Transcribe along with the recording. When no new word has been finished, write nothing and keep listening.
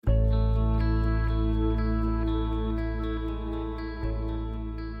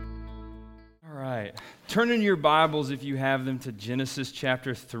Turn in your Bibles, if you have them, to Genesis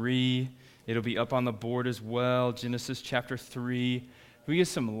chapter 3. It'll be up on the board as well, Genesis chapter 3. Can we get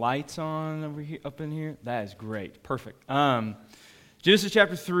some lights on over here, up in here? That is great. Perfect. Genesis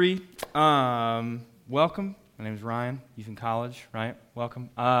chapter 3. Welcome. My name is Ryan. Youth in college, right? Welcome.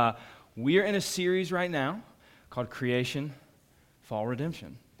 We are in a series right now called Creation, Fall,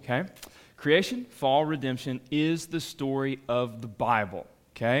 Redemption. Okay? Creation, Fall, Redemption is the story of the Bible.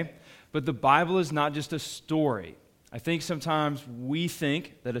 Okay? But the Bible is not just a story. I think sometimes we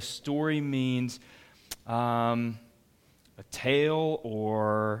think that a story means a tale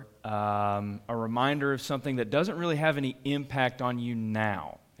or a reminder of something that doesn't really have any impact on you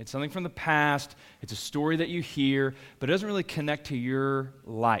now. It's something from the past. It's a story that you hear, but it doesn't really connect to your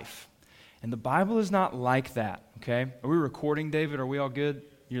life. And the Bible is not like that, okay? Are we recording, David? Are we all good?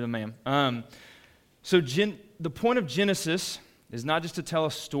 You're the man. The point of Genesis is not just to tell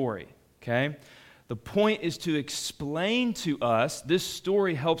a story, okay? The point is to explain to us, this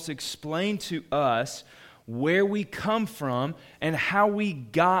story helps explain to us where we come from and how we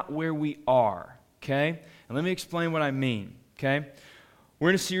got where we are, okay? And let me explain what I mean, okay? We're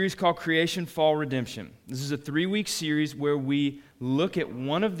in a series called Creation, Fall, Redemption. This is a 3-week series where we look at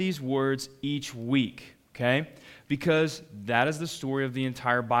one of these words each week, okay? Because that is the story of the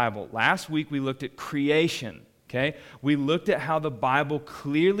entire Bible. Last week we looked at creation, okay? We looked at how the Bible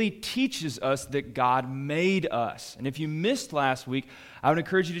clearly teaches us that God made us. And if you missed last week, I would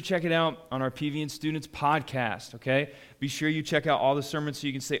encourage you to check it out on our PV and Students podcast, okay? Be sure you check out all the sermons so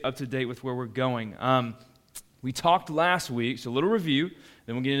you can stay up to date with where we're going. We talked last week, so a little review,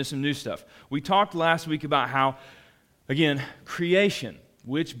 then we'll get into some new stuff. We talked last week about how, again, creation,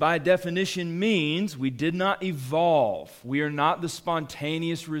 which by definition means we did not evolve. We are not the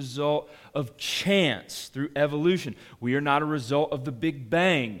spontaneous result of chance through evolution. We are not a result of the Big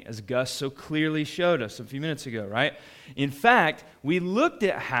Bang, as Gus so clearly showed us a few minutes ago, right? In fact, we looked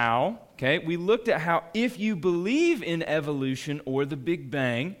at how if you believe in evolution or the Big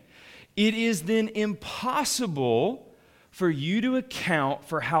Bang, it is then impossible for you to account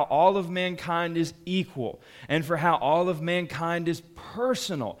for how all of mankind is equal and for how all of mankind is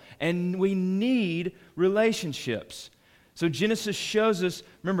personal. And we need relationships. So Genesis shows us,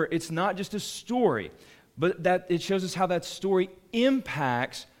 remember, it's not just a story, but that it shows us how that story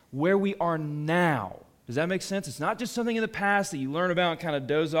impacts where we are now. Does that make sense? It's not just something in the past that you learn about and kind of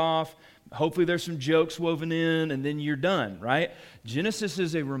doze off. Hopefully there's some jokes woven in and then you're done, right? Genesis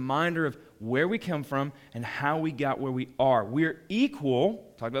is a reminder of where we come from and how we got where we are. We're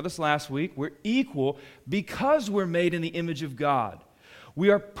equal, talked about this last week, we're equal because we're made in the image of God. We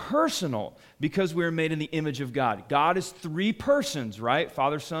are personal because we're made in the image of God. God is 3 persons, right?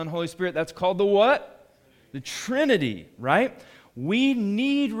 Father, Son, Holy Spirit. That's called the what? The Trinity, right? We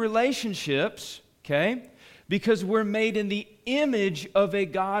need relationships, okay? Because we're made in the image of a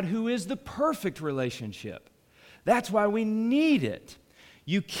God who is the perfect relationship. That's why we need it.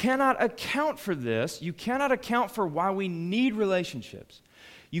 You cannot account for this. You cannot account for why we need relationships.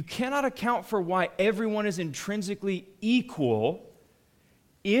 You cannot account for why everyone is intrinsically equal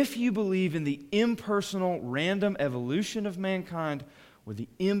if you believe in the impersonal random evolution of mankind or the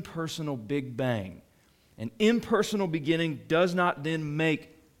impersonal Big Bang. An impersonal beginning does not then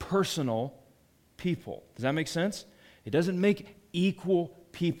make personal people. Does that make sense? It doesn't make equal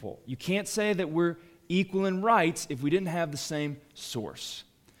people. You can't say that we're equal in rights if we didn't have the same source.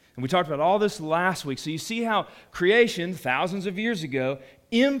 And we talked about all this last week. So you see how creation, thousands of years ago,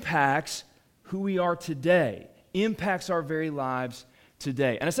 impacts who we are today, impacts our very lives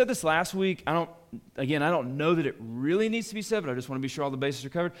today. And I said this last week. I don't know that it really needs to be said, but I just want to be sure all the bases are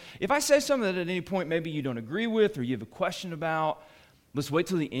covered. If I say something that at any point maybe you don't agree with or you have a question about, let's wait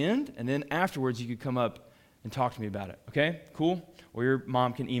till the end, and then afterwards you could come up and talk to me about it. Okay? Cool? Or your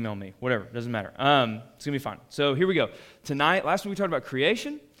mom can email me. Whatever. Doesn't matter. It's going to be fun. So here we go. Tonight, last week we talked about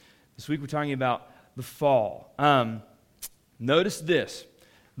creation. This week we're talking about the fall. Notice this.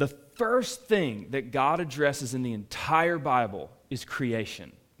 The first thing that God addresses in the entire Bible is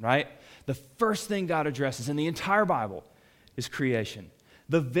creation, right? The first thing God addresses in the entire Bible is creation.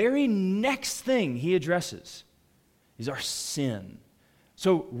 The very next thing he addresses is our sin.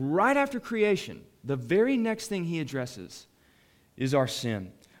 So right after creation, the very next thing he addresses is our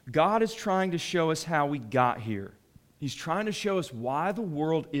sin. God is trying to show us how we got here. He's trying to show us why the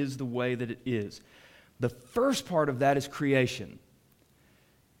world is the way that it is. The first part of that is creation.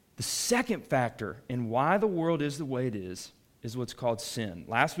 The second factor in why the world is the way it is what's called sin.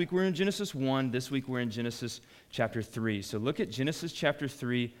 Last week we were in Genesis 1. This week we're in Genesis chapter 3. So look at Genesis chapter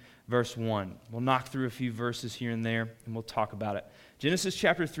 3, verse 1. We'll knock through a few verses here and there, and we'll talk about it. Genesis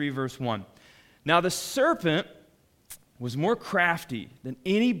chapter 3, verse 1. Now the serpent was more crafty than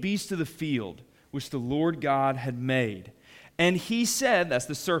any beast of the field which the Lord God had made. And he said," that's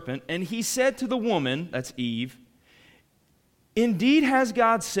the serpent, "and he said to the woman," that's Eve, "Indeed has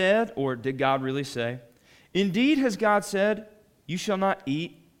God said," or did God really say, "Indeed has God said, you shall not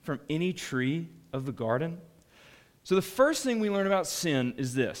eat from any tree of the garden?" So the first thing we learn about sin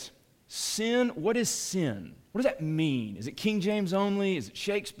is this. Sin, what is sin? What does that mean? Is it King James only? Is it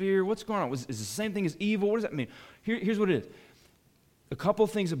Shakespeare? What's going on? Is it the same thing as evil? What does that mean? Here's what it is. A couple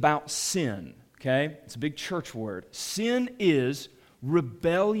of things about sin, okay? It's a big church word. Sin is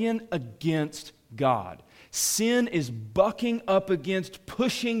rebellion against God. Sin is bucking up against,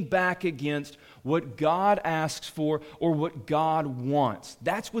 pushing back against what God asks for or what God wants.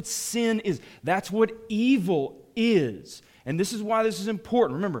 That's what sin is. That's what evil is. And this is why this is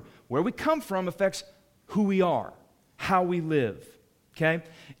important. Remember, where we come from affects who we are, how we live, okay?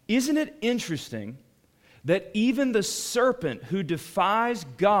 Isn't it interesting that even the serpent who defies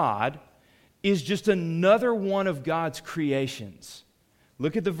God is just another one of God's creations?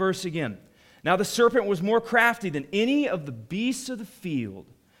 Look at the verse again. "Now the serpent was more crafty than any of the beasts of the field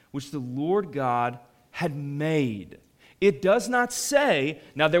which the Lord God had made." It does not say,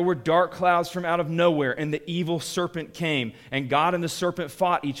 now there were dark clouds from out of nowhere and the evil serpent came and God and the serpent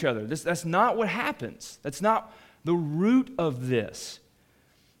fought each other. That's not what happens. That's not the root of this.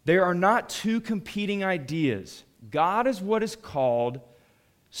 There are not two competing ideas. God is what is called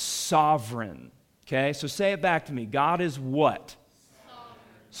sovereign. Okay, so say it back to me. God is what?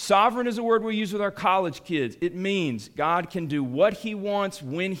 Sovereign is a word we use with our college kids. It means God can do what he wants,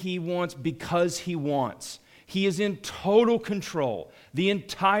 when he wants, because he wants. He is in total control the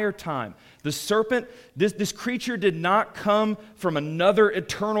entire time. The serpent, this creature did not come from another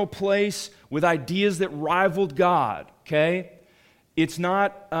eternal place with ideas that rivaled God, okay? It's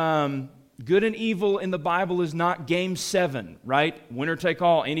not, good and evil in the Bible is not Game 7, right? Winner take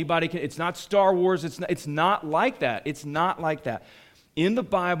all, anybody can, it's not Star Wars, it's not like that. It's not like that. In the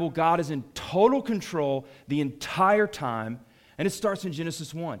Bible, God is in total control the entire time, and it starts in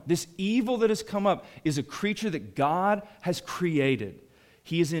Genesis 1. This evil that has come up is a creature that God has created.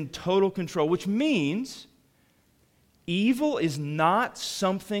 He is in total control, which means evil is not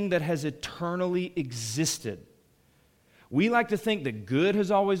something that has eternally existed. We like to think that good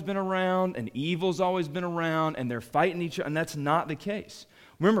has always been around and evil's always been around and they're fighting each other, and that's not the case.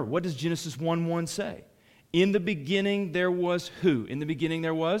 Remember, what does Genesis 1:1 say? In the beginning there was who? In the beginning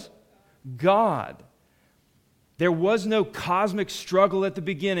there was God. There was no cosmic struggle at the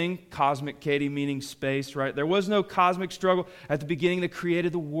beginning. Cosmic, Katie, meaning space, right? There was no cosmic struggle at the beginning that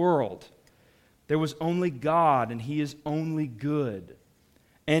created the world. There was only God, and he is only good.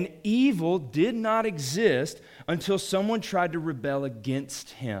 And evil did not exist until someone tried to rebel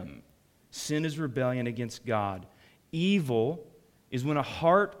against him. Sin is rebellion against God. Evil is when a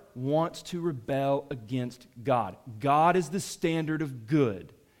heart wants to rebel against God. God is the standard of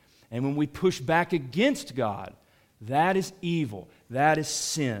good. And when we push back against God, that is evil. That is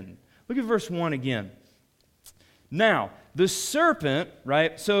sin. Look at verse 1 again. Now, the serpent,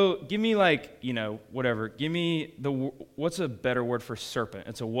 right? So give me whatever. Give me what's a better word for serpent?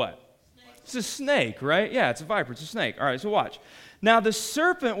 It's a what? Snake. It's a snake, right? Yeah, it's a viper. It's a snake. All right, so watch. Now, the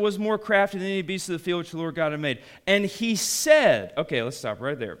serpent was more crafty than any beast of the field which the Lord God had made. And he said, okay, let's stop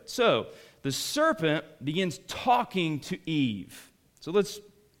right there. So the serpent begins talking to Eve. So let's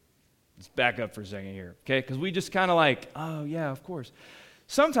back up for a second here, okay? Because we just kind of oh, yeah, of course.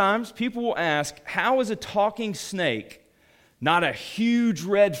 Sometimes people will ask, how is a talking snake not a huge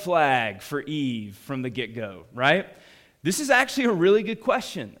red flag for Eve from the get-go, right? This is actually a really good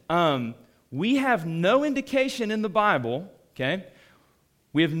question. We have no indication in the Bible, okay?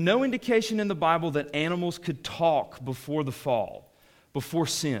 We have no indication in the Bible that animals could talk before the fall, before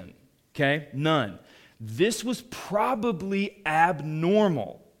sin, okay? None. This was probably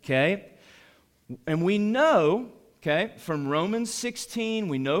abnormal, okay? And we know, okay, from Romans 16,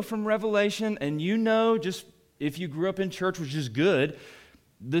 we know from Revelation, and you know, just if you grew up in church, which is good,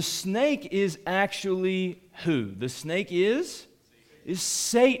 the snake is actually who? The snake is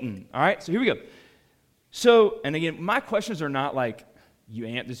Satan. All right, so here we go. So, and again, my questions are not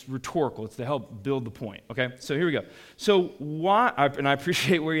it's rhetorical. It's to help build the point, okay? So here we go. So why, and I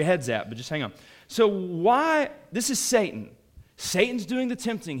appreciate where your head's at, but just hang on. So why, this is Satan. Satan's doing the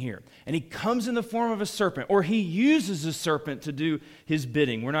tempting here, and he comes in the form of a serpent, or he uses a serpent to do his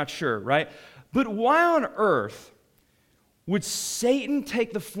bidding. We're not sure, right? But why on earth would Satan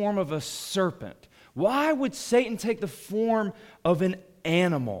take the form of a serpent? Why would Satan take the form of an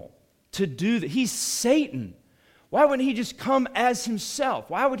animal to do that? He's Satan. Why wouldn't he just come as himself?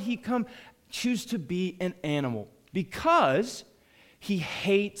 Why would he come choose to be an animal? Because he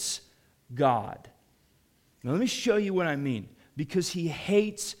hates God. Now let me show you what I mean. Because he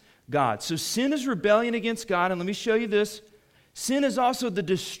hates God. So sin is rebellion against God, and let me show you this. Sin is also the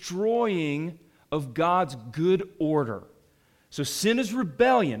destroying of God's good order. So sin is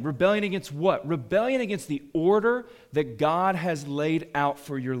rebellion. Rebellion against what? Rebellion against the order that God has laid out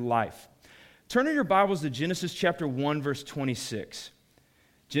for your life. Turn in your Bibles to Genesis chapter 1, verse 26.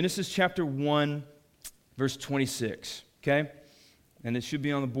 Genesis chapter 1, verse 26. Okay? And it should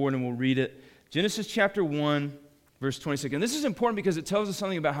be on the board and we'll read it. Genesis chapter 1, verse 26. And this is important because it tells us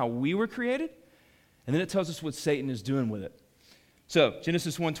something about how we were created, and then it tells us what Satan is doing with it. So,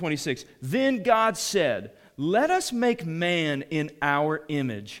 Genesis 1:26. Then God said, "Let us make man in our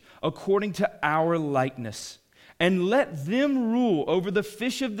image, according to our likeness, and let them rule over the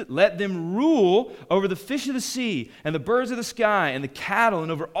fish of the sea, and the birds of the sky, and the cattle,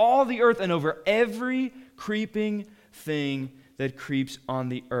 and over all the earth, and over every creeping thing that creeps on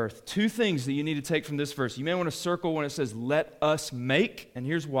the earth." Two things that you need to take from this verse. You may want to circle when it says, "Let us make," and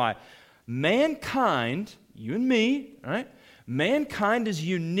here's why. Mankind, you and me, all right? Mankind is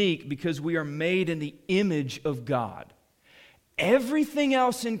unique because we are made in the image of God. Everything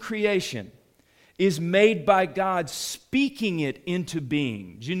else in creation is made by God speaking it into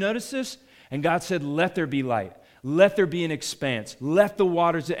being. Did you notice this? And God said, "Let there be light. Let there be an expanse. Let the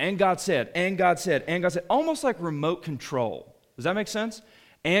waters," and God said, and God said, and God said, almost like remote control. Does that make sense?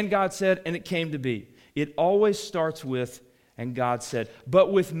 And God said, and it came to be. It always starts with, and God said.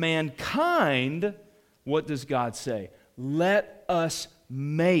 But with mankind, what does God say? Let us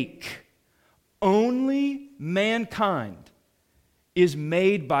make. Only mankind is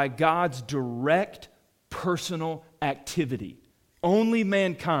made by God's direct personal activity. Only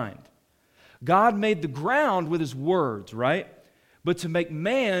mankind. God made the ground with his words, right? But to make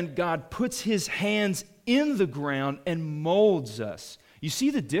man, God puts his hands in the ground and molds us. You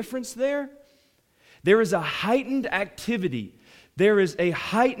see the difference there? There is a heightened activity. There is a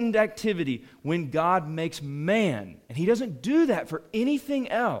heightened activity when God makes man, and he doesn't do that for anything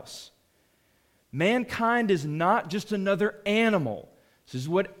else. Mankind is not just another animal. This is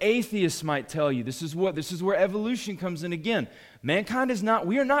what atheists might tell you. This is where evolution comes in again. Mankind is not,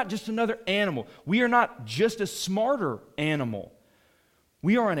 we are not just another animal. We are not just a smarter animal.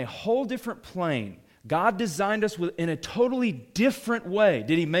 We are on a whole different plane. God designed us in a totally different way.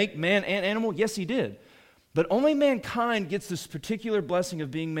 Did he make man and animal? Yes, he did. But only mankind gets this particular blessing of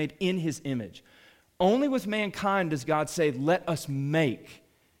being made in his image. Only with mankind does God say, "Let us make."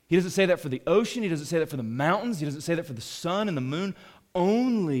 He doesn't say that for the ocean. He doesn't say that for the mountains. He doesn't say that for the sun and the moon.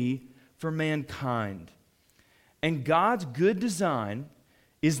 Only for mankind. And God's good design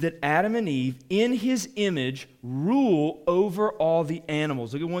is that Adam and Eve, in his image, rule over all the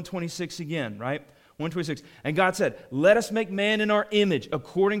animals. Look at 126 again, right? 126. And God said, "Let us make man in our image,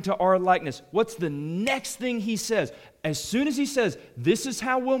 according to our likeness." What's the next thing he says? As soon as he says, this is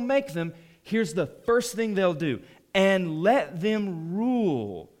how we'll make them, here's the first thing they'll do. "And let them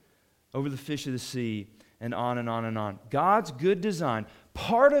rule over the fish of the sea," and on and on and on. God's good design,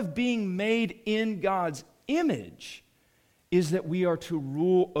 part of being made in God's image, is that we are to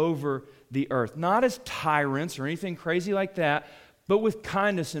rule over the earth. Not as tyrants or anything crazy like that, but with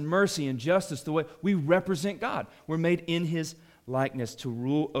kindness and mercy and justice, the way we represent God. We're made in his likeness to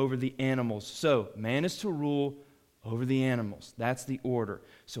rule over the animals. So, man is to rule over the animals. That's the order.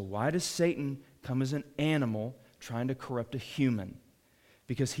 So why does Satan come as an animal trying to corrupt a human?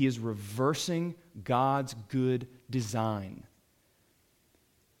 Because he is reversing God's good design.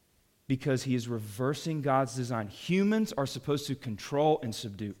 Because he is reversing God's design. Humans are supposed to control and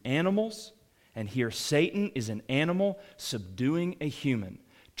subdue animals. And here Satan is an animal subduing a human,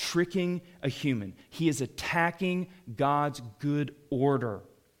 tricking a human. He is attacking God's good order.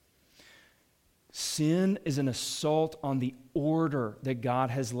 Sin is an assault on the order that God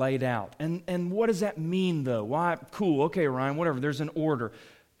has laid out. And what does that mean, though? Why? Cool, okay, Ryan, whatever, there's an order.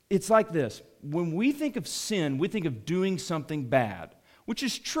 It's like this. When we think of sin, we think of doing something bad, which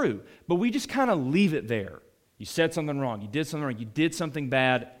is true, but we just kind of leave it there. You said something wrong, you did something wrong, you did something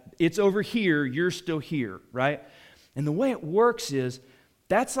bad, it's over here, you're still here, right? And the way it works is,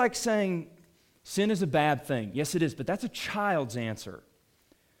 that's like saying sin is a bad thing. Yes, it is, but that's a child's answer.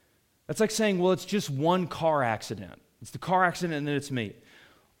 That's like saying, well, it's just one car accident. It's the car accident and then it's me.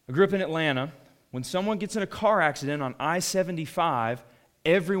 I grew up in Atlanta. When someone gets in a car accident on I-75,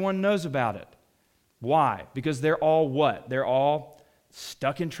 everyone knows about it. Why? Because they're all what? They're all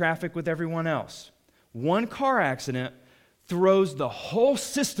stuck in traffic with everyone else. One car accident throws the whole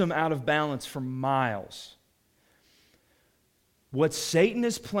system out of balance for miles. What Satan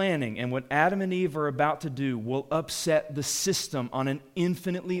is planning and what Adam and Eve are about to do will upset the system on an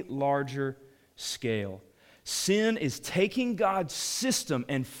infinitely larger scale. Sin is taking God's system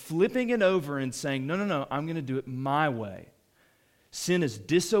and flipping it over and saying, no, I'm going to do it my way. Sin is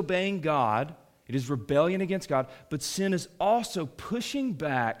disobeying God. It is rebellion against God. But sin is also pushing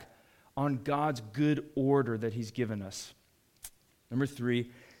back on God's good order that He's given us. Number 3,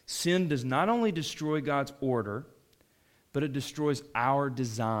 sin does not only destroy God's order, but it destroys our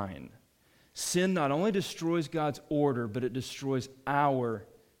design. Sin not only destroys God's order, but it destroys our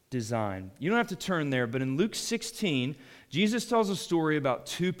design. You don't have to turn there, but in Luke 16, Jesus tells a story about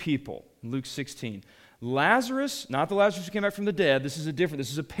 2 people. In Luke 16. Lazarus, not the Lazarus who came back from the dead, this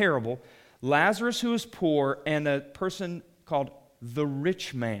is a parable. Lazarus who is poor, and a person called the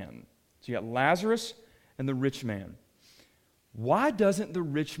rich man. So you got Lazarus and the rich man. Why doesn't the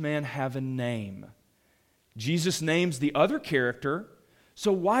rich man have a name? Jesus names the other character,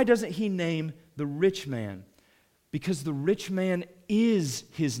 so why doesn't He name the rich man? Because the rich man is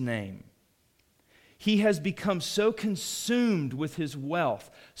his name. He has become so consumed with his wealth,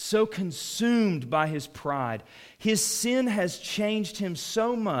 so consumed by his pride. His sin has changed him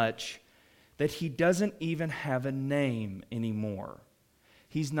so much that he doesn't even have a name anymore.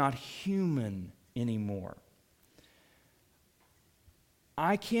 He's not human anymore.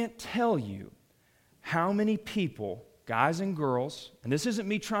 I can't tell you how many people, guys and girls, and this isn't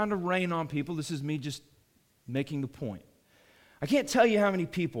me trying to rain on people, this is me just making the point. I can't tell you how many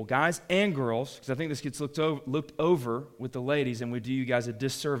people, guys and girls, because I think this gets looked over with the ladies, and we do you guys a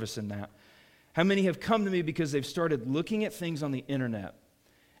disservice in that. How many have come to me because they've started looking at things on the internet,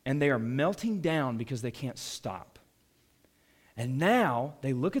 and they are melting down because they can't stop. And now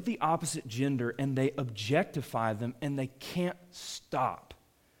they look at the opposite gender, and they objectify them, and they can't stop.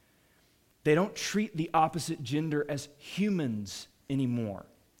 They don't treat the opposite gender as humans anymore,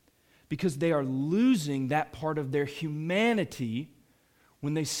 because they are losing that part of their humanity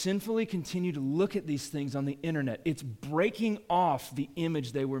when they sinfully continue to look at these things on the internet. It's breaking off the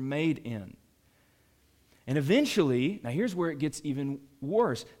image they were made in. And eventually, now here's where it gets even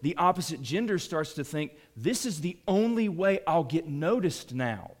worse. The opposite gender starts to think, this is the only way I'll get noticed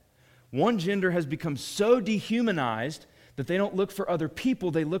now. One gender has become so dehumanized that they don't look for other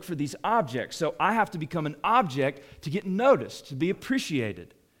people, they look for these objects. So I have to become an object to get noticed, to be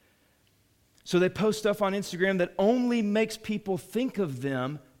appreciated. So they post stuff on Instagram that only makes people think of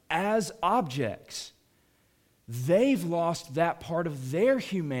them as objects. They've lost that part of their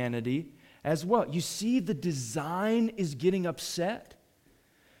humanity as well. You see, the design is getting upset.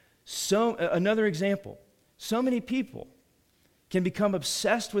 So, another example, so many people can become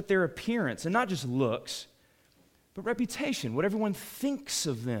obsessed with their appearance, and not just looks, but reputation, what everyone thinks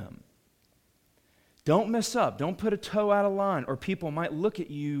of them. Don't mess up. Don't put a toe out of line, or people might look at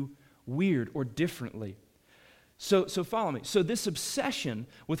you weird or differently. So follow me. So this obsession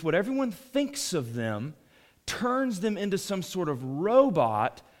with what everyone thinks of them turns them into some sort of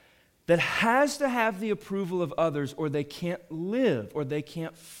robot that has to have the approval of others, or they can't live, or they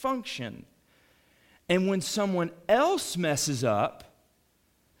can't function. And when someone else messes up,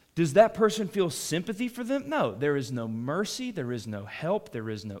 does that person feel sympathy for them? No, there is no mercy, there is no help, there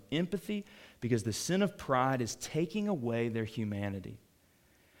is no empathy, because the sin of pride is taking away their humanity.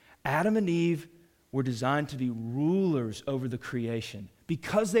 Adam and Eve were designed to be rulers over the creation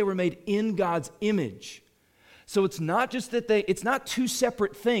because they were made in God's image. So it's not just that it's not two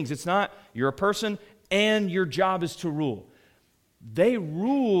separate things. It's not you're a person and your job is to rule. They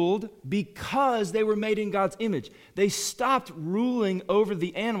ruled because they were made in God's image. They stopped ruling over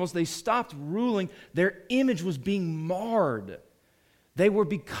the animals. They stopped ruling. Their image was being marred. They were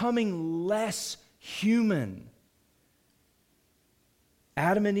becoming less human.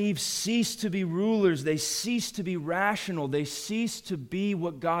 Adam and Eve ceased to be rulers. They ceased to be rational. They ceased to be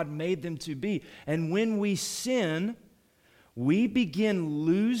what God made them to be. And when we sin, we begin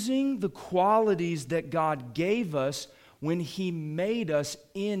losing the qualities that God gave us when He made us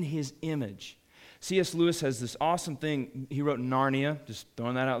in His image. C.S. Lewis has this awesome thing he wrote in Narnia, just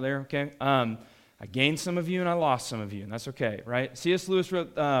throwing that out there, okay? I gained some of you and I lost some of you, and that's okay, right? C.S. Lewis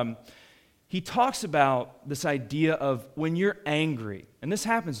wrote, he talks about this idea of when you're angry, and this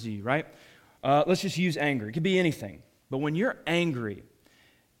happens to you, right? Let's just use anger. It could be anything. But when you're angry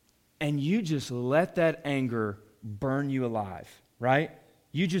and you just let that anger burn you alive, right?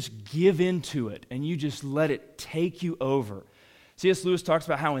 You just give into it and you just let it take you over. C.S. Lewis talks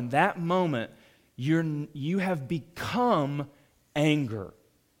about how in that moment you have become anger.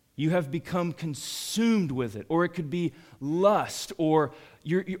 You have become consumed with it. Or it could be lust or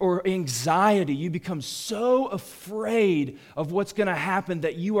anxiety. You become so afraid of what's going to happen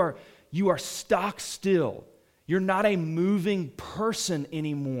that you are stock still. You're not a moving person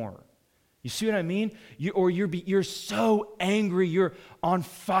anymore. You see what I mean? You're so angry. You're on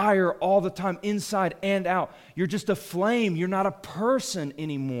fire all the time, inside and out. You're just a flame. You're not a person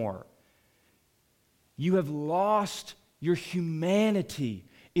anymore. You have lost your humanity.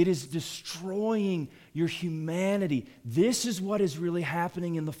 It is destroying your humanity. This is what is really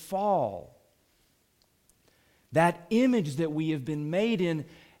happening in the fall. That image that we have been made in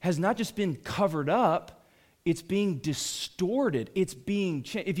has not just been covered up, it's being distorted. It's being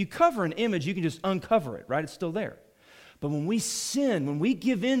changed. If you cover an image, you can just uncover it, right? It's still there. But when we sin, when we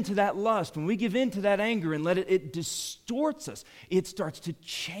give in to that lust, when we give in to that anger and let it distorts us, it starts to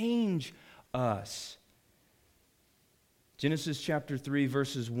change us. Genesis chapter 3,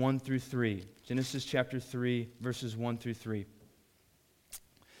 verses 1 through 3. Genesis chapter 3, verses 1 through 3.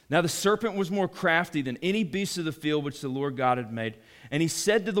 Now the serpent was more crafty than any beast of the field which the Lord God had made. And he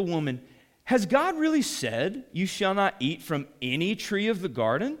said to the woman, has God really said, you shall not eat from any tree of the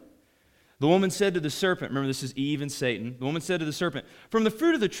garden? The woman said to the serpent, remember this is Eve and Satan. The woman said to the serpent, from the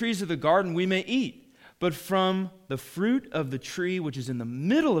fruit of the trees of the garden we may eat. But from the fruit of the tree which is in the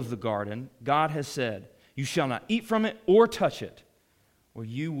middle of the garden, God has said, you shall not eat from it or touch it, or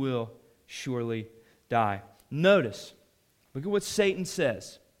you will surely die. Notice, look at what Satan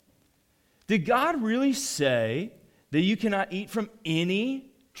says. Did God really say that you cannot eat from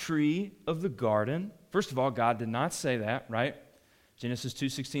any tree of the garden? First of all, God did not say that, right? Genesis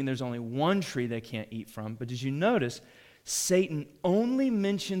 2:16, there's only one tree they can't eat from. But did you notice, Satan only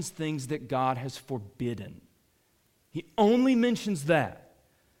mentions things that God has forbidden. He only mentions that.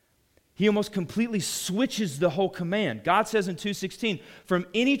 He almost completely switches the whole command. God says in 2:16, from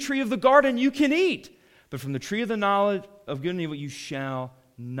any tree of the garden you can eat, but from the tree of the knowledge of good and evil you shall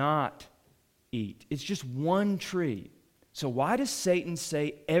not eat. It's just one tree. So why does Satan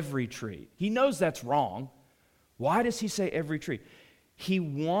say every tree? He knows that's wrong. Why does he say every tree? He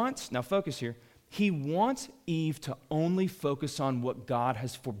wants, now focus here, he wants Eve to only focus on what God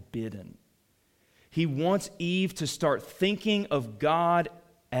has forbidden. He wants Eve to start thinking of God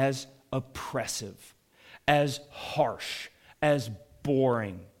as oppressive, as harsh, as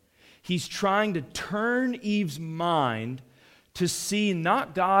boring. He's trying to turn Eve's mind to see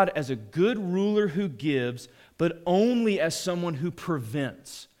not God as a good ruler who gives, but only as someone who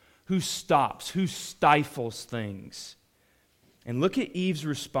prevents, who stops, who stifles things. And look at Eve's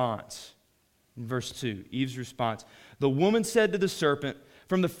response in verse 2. Eve's response. The woman said to the serpent,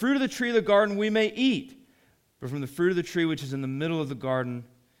 from the fruit of the tree of the garden we may eat, but from the fruit of the tree which is in the middle of the garden,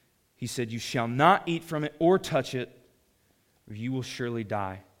 he said, you shall not eat from it or touch it, or you will surely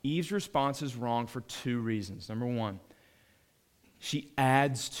die. Eve's response is wrong for two reasons. Number one, she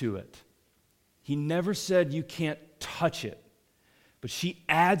adds to it. He never said you can't touch it, but she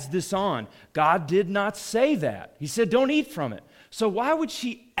adds this on. God did not say that. He said don't eat from it. So why would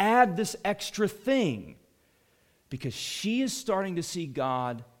she add this extra thing? Because she is starting to see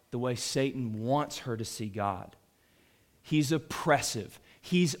God the way Satan wants her to see God. He's oppressive.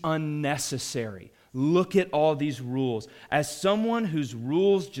 He's unnecessary. Look at all these rules. As someone whose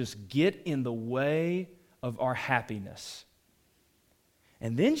rules just get in the way of our happiness.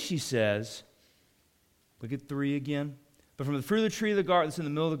 And then she says, look at 3 again. But from the fruit of the tree of the garden that's in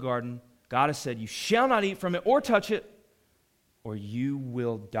the middle of the garden, God has said, you shall not eat from it or touch it, or you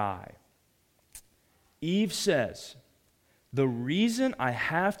will die. Eve says, the reason I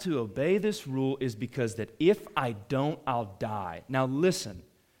have to obey this rule is because that if I don't, I'll die. Now listen.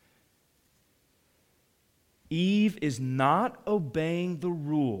 Eve is not obeying the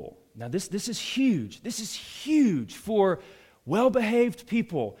rule. Now this is huge. This is huge for well-behaved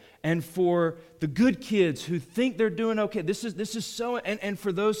people and for the good kids who think they're doing okay. This is so, and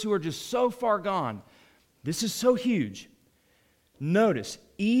for those who are just so far gone, this is so huge. Notice,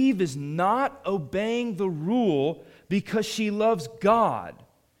 Eve is not obeying the rule because she loves God.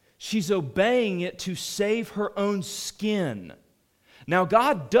 She's obeying it to save her own skin. Now,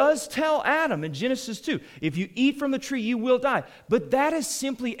 God does tell Adam in Genesis 2, if you eat from the tree, you will die. But that is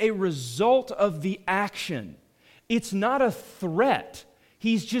simply a result of the action. It's not a threat.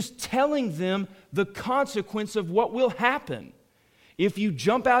 He's just telling them the consequence of what will happen. If you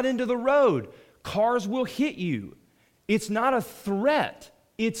jump out into the road, cars will hit you. It's not a threat.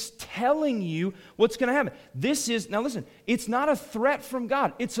 It's telling you what's going to happen. Now listen, it's not a threat from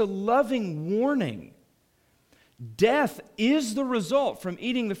God. It's a loving warning. Death is the result from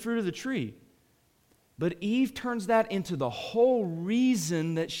eating the fruit of the tree. But Eve turns that into the whole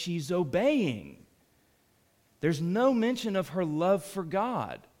reason that she's obeying. There's no mention of her love for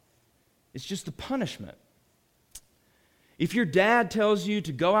God. It's just a punishment. If your dad tells you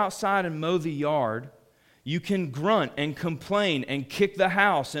to go outside and mow the yard, you can grunt and complain and kick the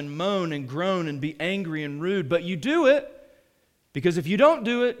house and moan and groan and be angry and rude, but you do it because if you don't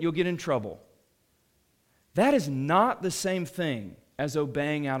do it, you'll get in trouble. That is not the same thing as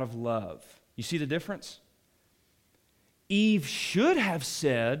obeying out of love. You see the difference? Eve should have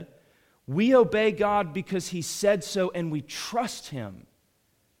said, we obey God because He said so and we trust Him.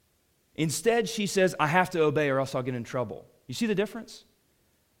 Instead, she says, I have to obey or else I'll get in trouble. You see the difference?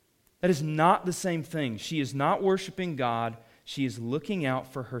 That is not the same thing. She is not worshiping God. She is looking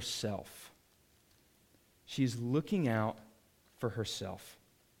out for herself. She is looking out for herself.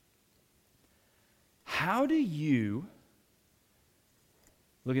 How do you,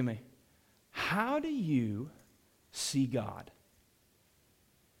 look at me, how do you see God?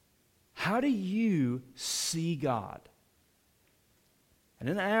 How do you see God? I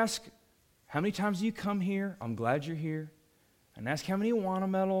didn't ask how many times do you come here. I'm glad you're here. I didn't ask how many Awana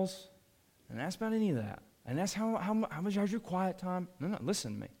medals. I didn't ask about any of that. I didn't ask how much is your quiet time. No,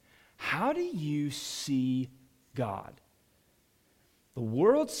 listen to me. How do you see God? The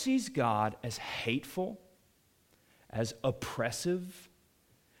world sees God as hateful, as oppressive,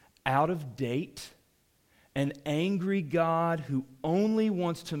 out of date, an angry God who only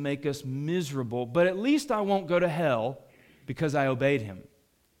wants to make us miserable, but at least I won't go to hell because I obeyed Him.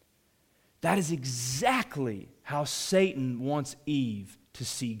 That is exactly how Satan wants Eve to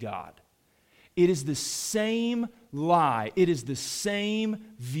see God. It is the same lie. It is the same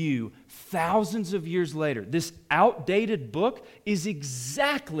view thousands of years later. This outdated book is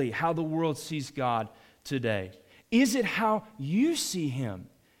exactly how the world sees God today. Is it how you see Him?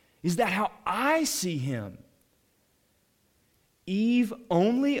 Is that how I see Him? Eve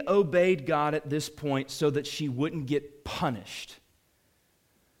only obeyed God at this point so that she wouldn't get punished.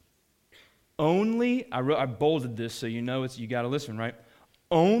 Only, I bolded this so you know you got to listen, right?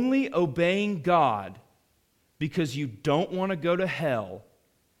 Only obeying God because you don't want to go to hell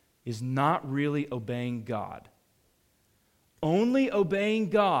is not really obeying God. Only obeying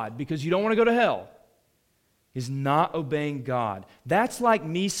God because you don't want to go to hell is not obeying God. That's like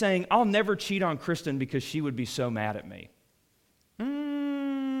me saying, I'll never cheat on Kristen because she would be so mad at me.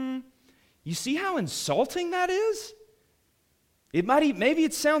 You see how insulting that is? Maybe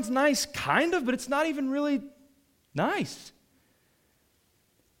it sounds nice, kind of, but it's not even really nice.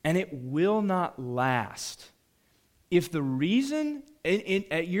 And it will not last. If the reason,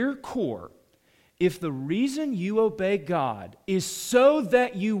 at your core, if the reason you obey God is so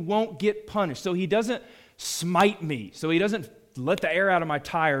that you won't get punished, so He doesn't smite me, so He doesn't let the air out of my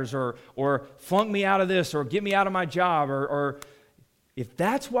tires or flunk me out of this or get me out of my job, or if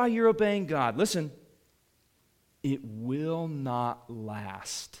that's why you're obeying God, listen, it will not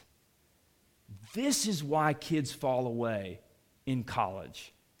last. This is why kids fall away in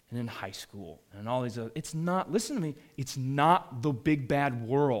college and in high school and all these other. It's not, listen to me, it's not the big bad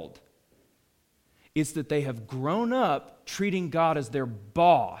world. It's that they have grown up treating God as their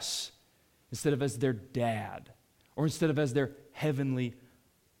boss instead of as their dad or instead of as their heavenly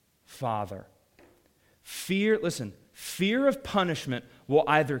Father. Fear of punishment will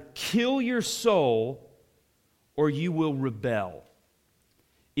either kill your soul or you will rebel.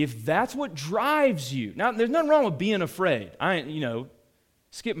 If that's what drives you, now there's nothing wrong with being afraid.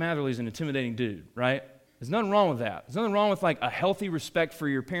 Skip Matherly's an intimidating dude, right? There's nothing wrong with that. There's nothing wrong with like a healthy respect for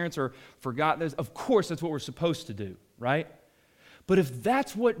your parents or for God. Of course, that's what we're supposed to do, right? But if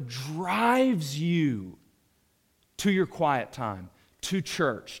that's what drives you to your quiet time, to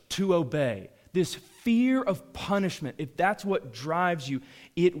church, to obey, this fear of punishment, if that's what drives you,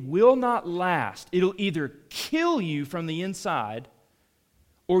 it will not last. It'll either kill you from the inside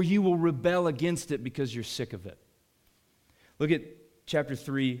or you will rebel against it because you're sick of it. Look at chapter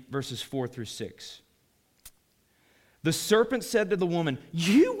 3, verses 4 through 6. The serpent said to the woman,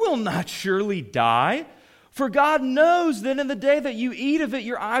 "You will not surely die, for God knows that in the day that you eat of it,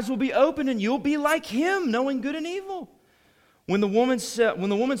 your eyes will be opened and you'll be like Him, knowing good and evil." When the woman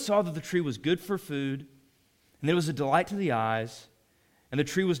saw that the tree was good for food, and it was a delight to the eyes, and the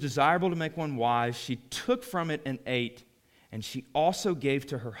tree was desirable to make one wise, she took from it and ate, and she also gave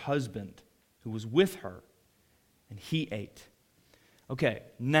to her husband who was with her, and he ate. Okay,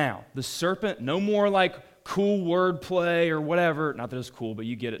 now, the serpent, no more like cool wordplay or whatever. Not that it's cool, but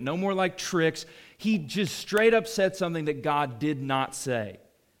you get it. No more like tricks. He just straight up said something that God did not say.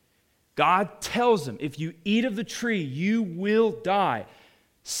 God tells him, if you eat of the tree, you will die.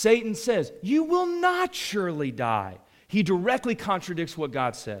 Satan says, you will not surely die. He directly contradicts what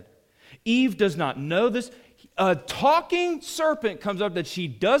God said. Eve does not know this. A talking serpent comes up that she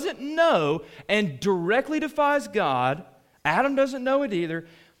doesn't know and directly defies God. Adam doesn't know it either.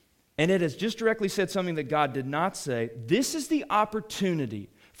 And it has just directly said something that God did not say. This is the opportunity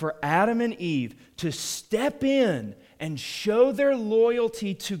for Adam and Eve to step in and show their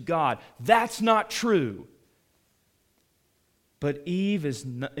loyalty to God. That's not true. But Eve is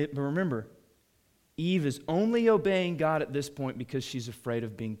not, remember, Eve is only obeying God at this point because she's afraid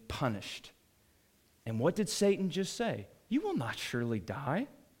of being punished. And what did Satan just say? You will not surely die.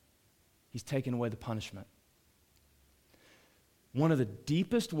 He's taken away the punishment. One of the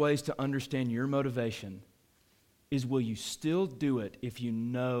deepest ways to understand your motivation is, will you still do it if you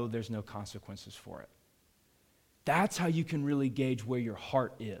know there's no consequences for it? That's how you can really gauge where your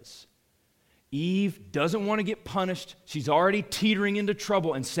heart is. Eve doesn't want to get punished. She's already teetering into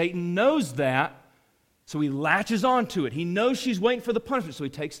trouble, and Satan knows that, so he latches onto it. He knows she's waiting for the punishment, so he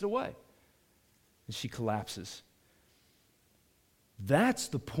takes it away. And she collapses. That's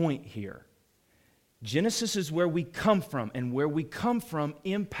the point here. Genesis is where we come from, and where we come from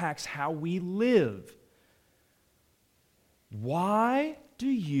impacts how we live. Why do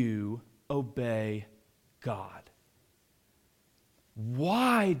you obey God?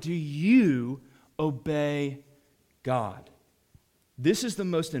 Why do you obey God? This is the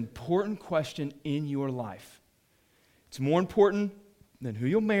most important question in your life. It's more important than who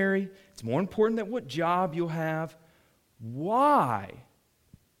you'll marry. It's more important than what job you'll have. Why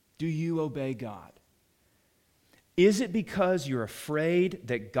do you obey God? Is it because you're afraid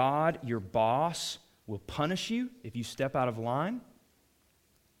that God, your boss, will punish you if you step out of line?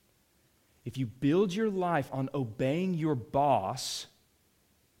 If you build your life on obeying your boss,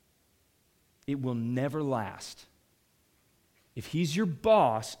 it will never last. If he's your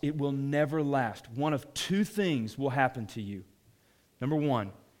boss, it will never last. One of two things will happen to you. Number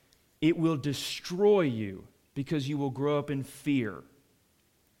one, it will destroy you because you will grow up in fear.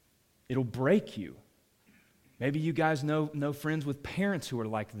 It'll break you. Maybe you guys know friends with parents who are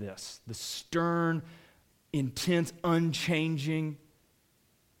like this. The stern, intense, unchanging,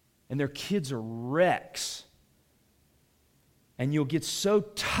 and their kids are wrecks. And you'll get so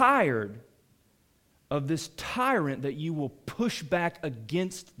tired of this tyrant that you will push back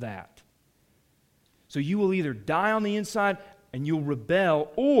against that. So you will either die on the inside and you'll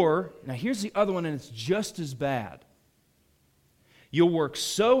rebel, or, now here's the other one, and it's just as bad. You'll work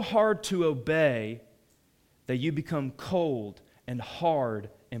so hard to obey that you become cold and hard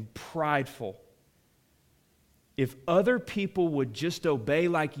and prideful. If other people would just obey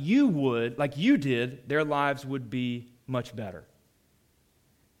like you did, their lives would be much better.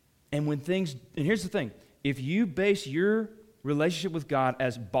 And here's the thing, if you base your relationship with God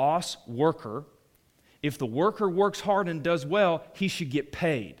as boss-worker, if the worker works hard and does well, he should get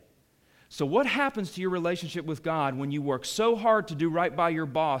paid. So what happens to your relationship with God when you work so hard to do right by your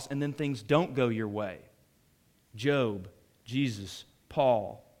boss and then things don't go your way? Job, Jesus,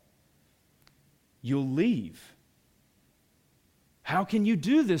 Paul. You'll leave. How can you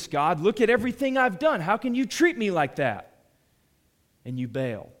do this, God? Look at everything I've done. How can you treat me like that? And you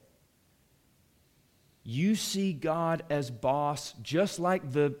bail. You see God as boss just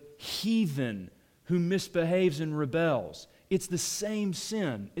like the heathen who misbehaves and rebels. It's the same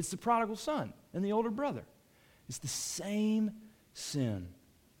sin. It's the prodigal son and the older brother. It's the same sin.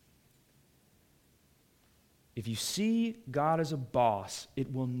 If you see God as a boss,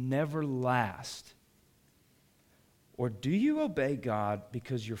 it will never last. Or do you obey God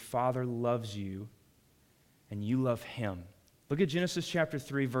because your Father loves you and you love Him? Look at Genesis chapter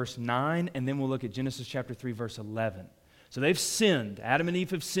 3, verse 9, and then we'll look at Genesis chapter 3, verse 11. So they've sinned. Adam and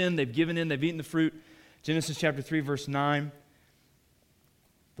Eve have sinned. They've given in. They've eaten the fruit. Genesis chapter 3, verse 9.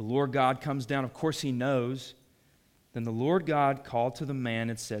 The Lord God comes down. Of course, He knows. Then the Lord God called to the man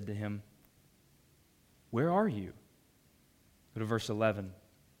and said to him, "Where are you?" Go to verse 11.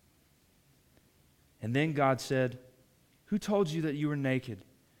 And then God said, "Who told you that you were naked?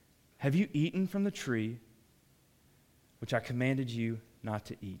 Have you eaten from the tree which I commanded you not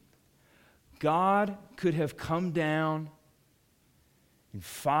to eat?" God could have come down in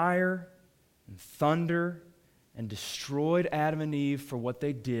fire and thunder and destroyed Adam and Eve for what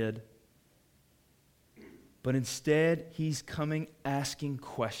they did. But instead, He's coming asking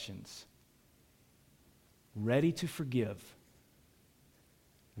questions. Ready to forgive.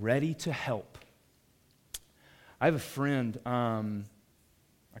 Ready to help. I have a friend,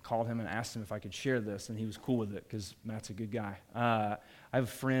 I called him and asked him if I could share this, and he was cool with it because Matt's a good guy. I have a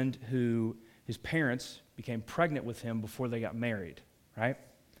friend who, his parents became pregnant with him before they got married, right?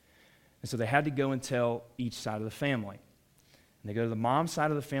 And so they had to go and tell each side of the family. And they go to the mom's side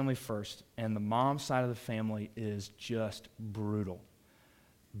of the family first, and the mom's side of the family is just brutal.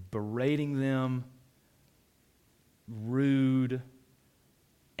 Berating them, rude,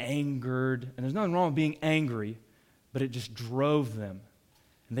 angered. And there's nothing wrong with being angry, but it just drove them.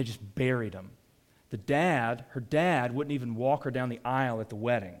 And they just buried them. Her dad wouldn't even walk her down the aisle at the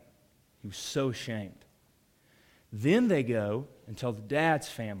wedding. He was so ashamed. Then they go and tell the dad's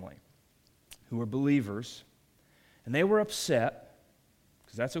family, who were believers, and they were upset,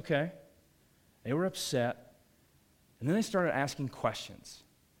 because that's okay. They were upset, and then they started asking questions.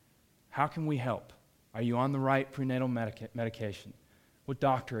 How can we help? Are you on the right prenatal medication? What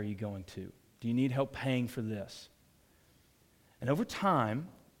doctor are you going to? Do you need help paying for this? And over time,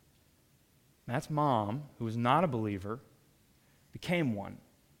 Matt's mom, who was not a believer, became one.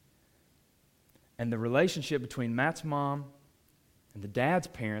 And the relationship between Matt's mom and the dad's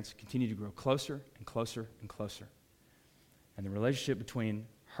parents continued to grow closer and closer and closer. And the relationship between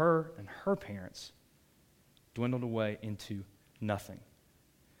her and her parents dwindled away into nothing.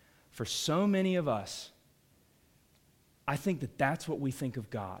 For so many of us, I think that that's what we think of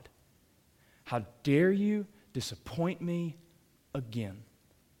God. How dare you disappoint me again?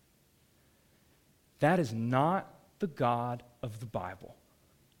 That is not the God of the Bible.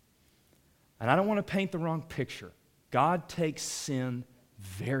 And I don't want to paint the wrong picture. God takes sin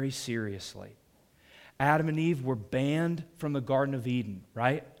very seriously. Adam and Eve were banned from the Garden of Eden,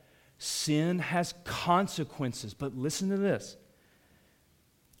 right? Sin has consequences, but listen to this.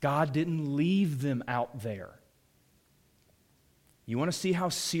 God didn't leave them out there. You want to see how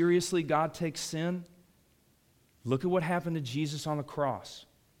seriously God takes sin? Look at what happened to Jesus on the cross.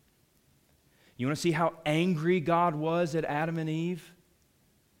 You want to see how angry God was at Adam and Eve?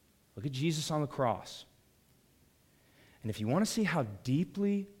 Look at Jesus on the cross. And if you want to see how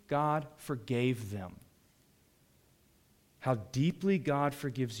deeply God forgave them, how deeply God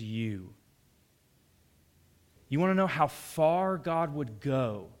forgives you, you want to know how far God would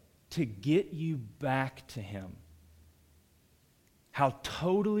go to get you back to Him, how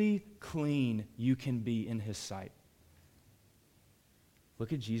totally clean you can be in His sight.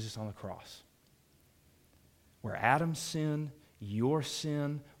 Look at Jesus on the cross, where Adam's sin, your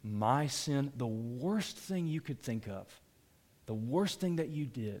sin, my sin, the worst thing you could think of, the worst thing that you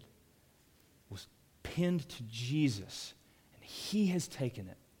did was pinned to Jesus, and He has taken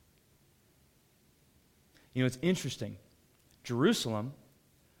it. You know, it's interesting. Jerusalem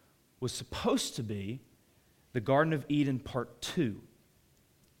was supposed to be the Garden of Eden Part 2,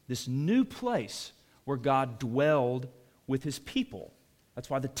 this new place where God dwelled with His people. That's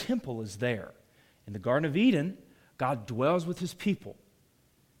why the temple is there. In the Garden of Eden, God dwells with His people.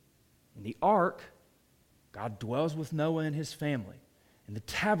 In the ark, God dwells with Noah and his family. In the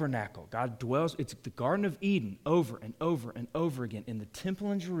tabernacle, God dwells. It's the Garden of Eden over and over and over again. In the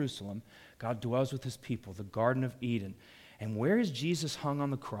temple in Jerusalem, God dwells with His people, the Garden of Eden. And where is Jesus hung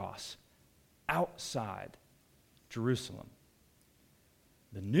on the cross? Outside Jerusalem.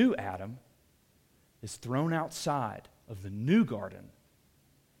 The new Adam is thrown outside of the new garden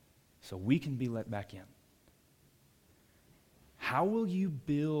so we can be let back in. How will you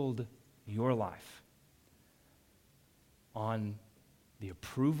build your life? On the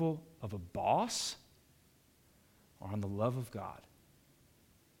approval of a boss or on the love of God?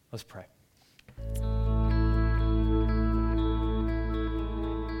 Let's pray.